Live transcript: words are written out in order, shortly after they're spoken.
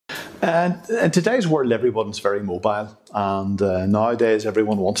And in today's world, everyone's very mobile, and nowadays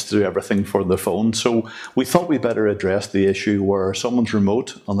everyone wants to do everything for the phone. So we thought we better address the issue where someone's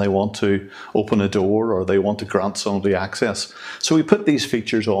remote and they want to open a door or they want to grant somebody access. So we put these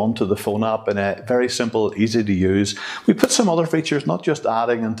features onto the phone app in a very simple, easy to use. We put some other features, not just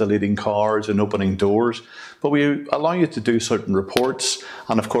adding and deleting cards and opening doors, but we allow you to do certain reports.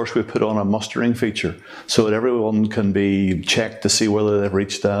 And of course, we put on a mustering feature so that everyone can be checked to see whether they've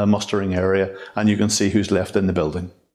reached a mustering area and you can see who's left in the building.